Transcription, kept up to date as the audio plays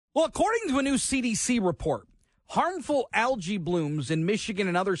Well, according to a new CDC report, harmful algae blooms in Michigan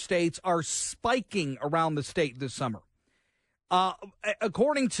and other states are spiking around the state this summer.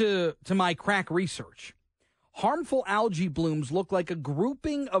 According to my crack research, harmful algae blooms look like a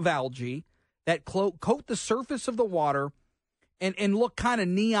grouping of algae that coat the surface of the water and look kind of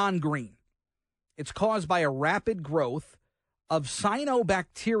neon green. It's caused by a rapid growth of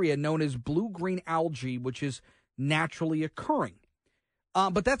cyanobacteria known as blue-green algae, which is naturally occurring.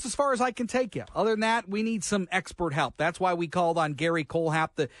 But that's as far as I can take you. Other than that, we need some expert help. That's why we called on Gary Kohlhepp,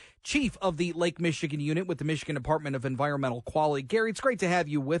 the chief of the Lake Michigan unit with the Michigan Department of Environmental Quality. Gary, it's great to have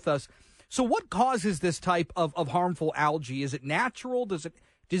you with us. So what causes this type of harmful algae? Is it natural?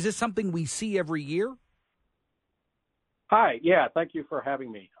 Is this something we see every year? Hi. Yeah, thank you for having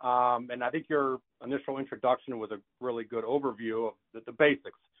me. And I think your initial introduction was a really good overview of the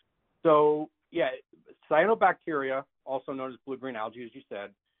basics. So, yeah, cyanobacteria, also known as blue-green algae, as you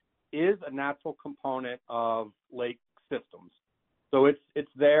said, is a natural component of lake systems. So it's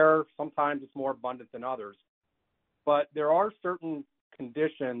there. Sometimes it's more abundant than others. But there are certain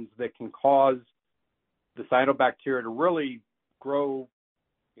conditions that can cause the cyanobacteria to really grow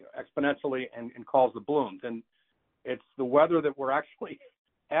exponentially and cause the blooms. And it's the weather that we're actually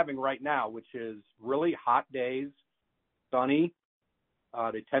having right now, which is really hot days, sunny.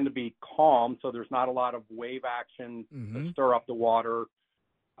 They tend to be calm, so there's not a lot of wave action to stir up the water.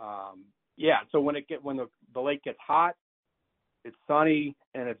 So when the lake gets hot, it's sunny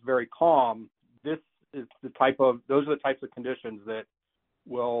and it's very calm. Those are the types of conditions that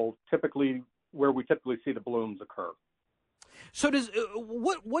where we typically see the blooms occur. So does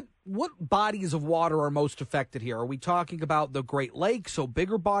what bodies of water are most affected here? Are we talking about the Great Lakes, so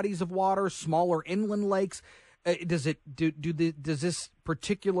bigger bodies of water, smaller inland lakes? Does this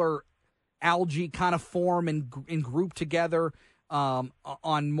particular algae kind of form and group together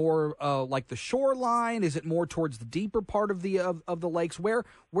on more like the shoreline? Is it more towards the deeper part of the lakes? Where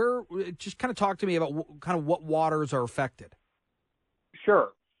just kind of talk to me about what waters are affected. Sure.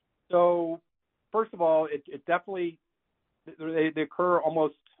 So first of all, it definitely they occur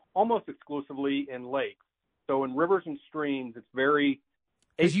almost exclusively in lakes. So in rivers and streams, it's very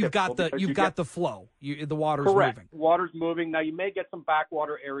because you've got the flow. The water's correct. moving. Water's moving. Now you may get some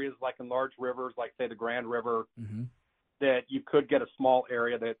backwater areas like in large rivers, like say the Grand River, that you could get a small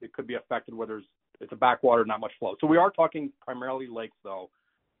area that it could be affected where it's a backwater, not much flow. So we are talking primarily lakes, though.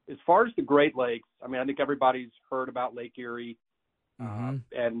 As far as the Great Lakes, I mean, I think everybody's heard about Lake Erie and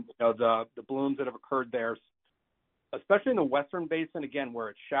the blooms that have occurred there, especially in the Western Basin, again, where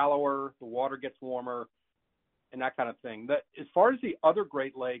it's shallower, the water gets warmer, and that kind of thing. As far as the other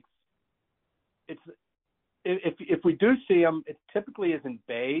Great Lakes, if we do see them, it typically is in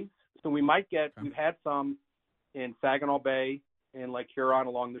bays. So we've had some in Saginaw Bay, in Lake Huron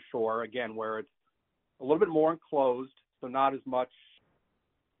along the shore, again, where it's a little bit more enclosed, so not as much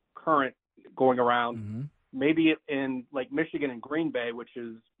current going around. Maybe in Lake Michigan and Green Bay, which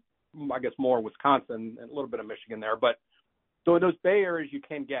is, I guess, more Wisconsin and a little bit of Michigan there. But so in those bay areas, you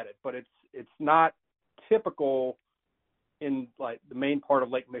can get it, but it's not typical in like the main part of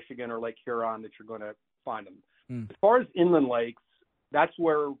Lake Michigan or Lake Huron that you're going to find them. As far as inland lakes, that's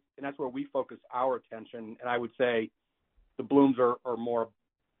where we focus our attention. And I would say the blooms are more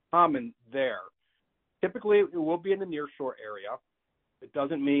common there. Typically, it will be in the nearshore area. It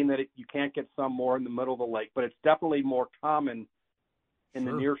doesn't mean that you can't get some more in the middle of the lake, but it's definitely more common in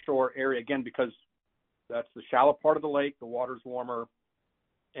the nearshore area, again, because that's the shallow part of the lake, the water's warmer,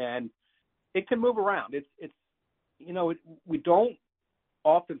 and it can move around. We don't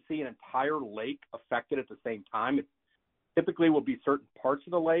often see an entire lake affected at the same time. It typically will be certain parts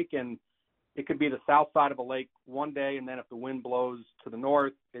of the lake, and it could be the south side of a lake one day, and then if the wind blows to the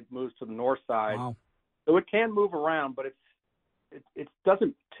north, it moves to the north side. Wow. So it can move around, but it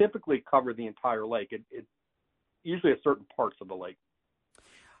doesn't typically cover the entire lake. It usually at certain parts of the lake.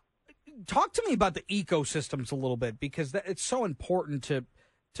 Talk to me about the ecosystems a little bit, because it's so important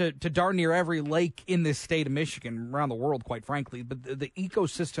to darn near every lake in this state of Michigan, around the world, quite frankly, but the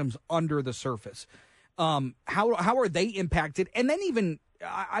ecosystems under the surface. How are they impacted? And then even,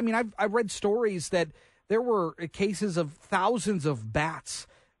 I mean, I've read stories that there were cases of thousands of bats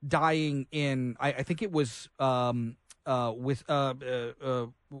dying in, I think it was with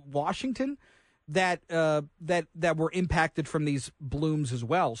Washington, that were impacted from these blooms as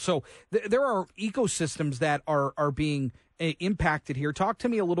well. So there are ecosystems that are being impacted here. Talk to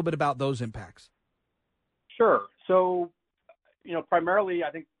me a little bit about those impacts. Sure. So, primarily,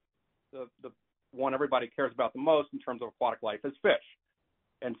 I think the one everybody cares about the most in terms of aquatic life is fish.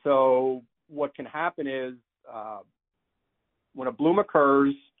 And so what can happen is when a bloom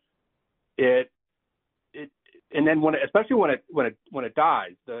occurs, and then especially when it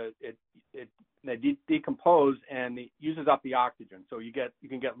dies, they decompose and it uses up the oxygen. So you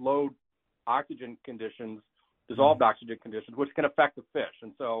can get low oxygen conditions, dissolved oxygen conditions, which can affect the fish.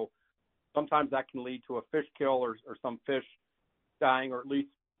 And so sometimes that can lead to a fish kill or some fish dying, or at least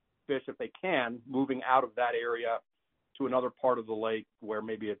fish, if they can, moving out of that area to another part of the lake where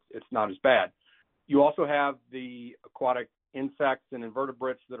maybe it's not as bad. You also have the aquatic insects and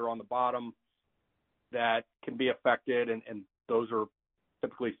invertebrates that are on the bottom that can be affected, and those are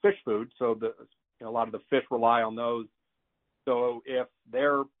typically fish food. So a lot of the fish rely on those. So if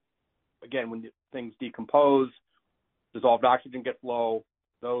again, when things decompose, dissolved oxygen gets low,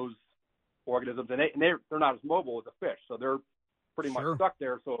 those organisms, and they're not as mobile as a fish, so they're pretty much stuck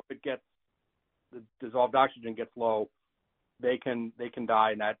there. So if the dissolved oxygen gets low, they can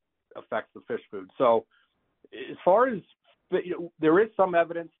die, and that affects the fish food. So as far as, there is some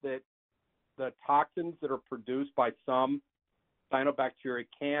evidence that the toxins that are produced by some cyanobacteria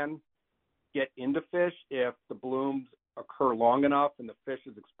can get into fish if the blooms occur long enough and the fish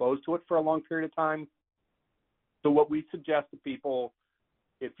is exposed to it for a long period of time. So what we suggest to people,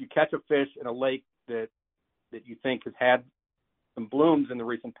 if you catch a fish in a lake that you think has had some blooms in the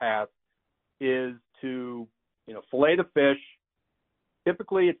recent past, is to fillet the fish.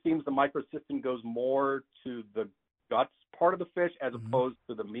 Typically, it seems the microcystin goes more to the guts part of the fish as opposed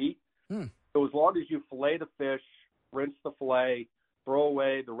to the meat. So as long as you fillet the fish, rinse the fillet, throw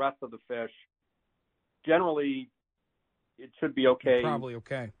away the rest of the fish, generally it should be okay. Probably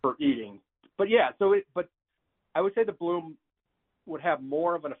okay for eating. But yeah, but I would say the bloom would have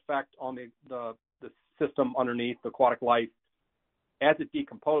more of an effect on the system underneath, the aquatic life, as it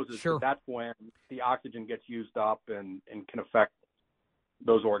decomposes. Sure. That's when the oxygen gets used up and can affect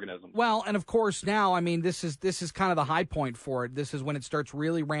those organisms. Well, and of course now, I mean, this is kind of the high point for it. This is when it starts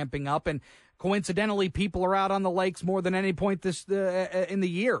really ramping up, and coincidentally, people are out on the lakes more than any point in the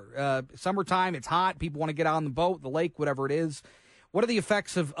year. Summertime, it's hot. People want to get out on the boat, the lake, whatever it is. What are the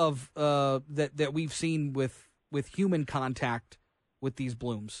effects of that we've seen with human contact with these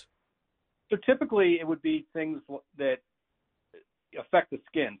blooms? So typically, it would be things that affect the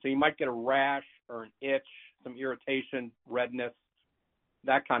skin. So you might get a rash or an itch, some irritation, redness,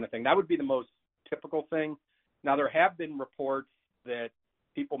 that kind of thing. That would be the most typical thing. Now, there have been reports that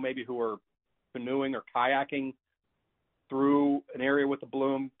people maybe who are canoeing or kayaking through an area with a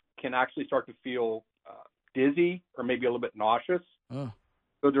bloom can actually start to feel dizzy or maybe a little bit nauseous.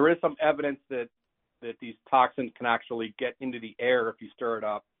 So there is some evidence that these toxins can actually get into the air if you stir it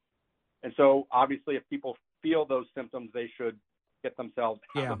up. And so obviously if people feel those symptoms, they should get themselves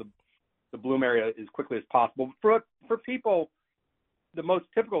out of the bloom area as quickly as possible. For people, the most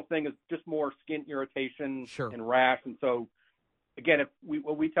typical thing is just more skin irritation and rash. And so, again,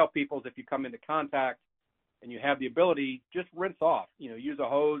 what we tell people is if you come into contact and you have the ability, just rinse off. Use a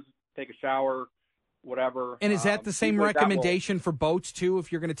hose, take a shower, whatever. And is that the same recommendation for boats, too?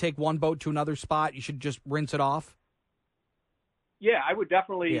 If you're going to take one boat to another spot, you should just rinse it off? Yeah, I would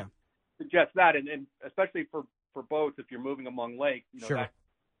definitely suggest that. And especially for boats, if you're moving among lakes, that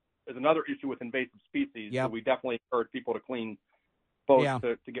is another issue with invasive species. So we definitely encourage people to clean boats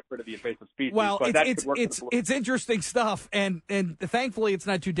to get rid of the invasive species. Well, it's interesting stuff, and thankfully it's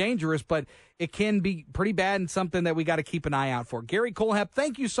not too dangerous, but it can be pretty bad and something that we got to keep an eye out for. Gary Kohlhepp,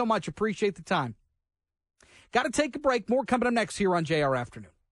 thank you so much. Appreciate the time. Got to take a break. More coming up next here on JR Afternoon.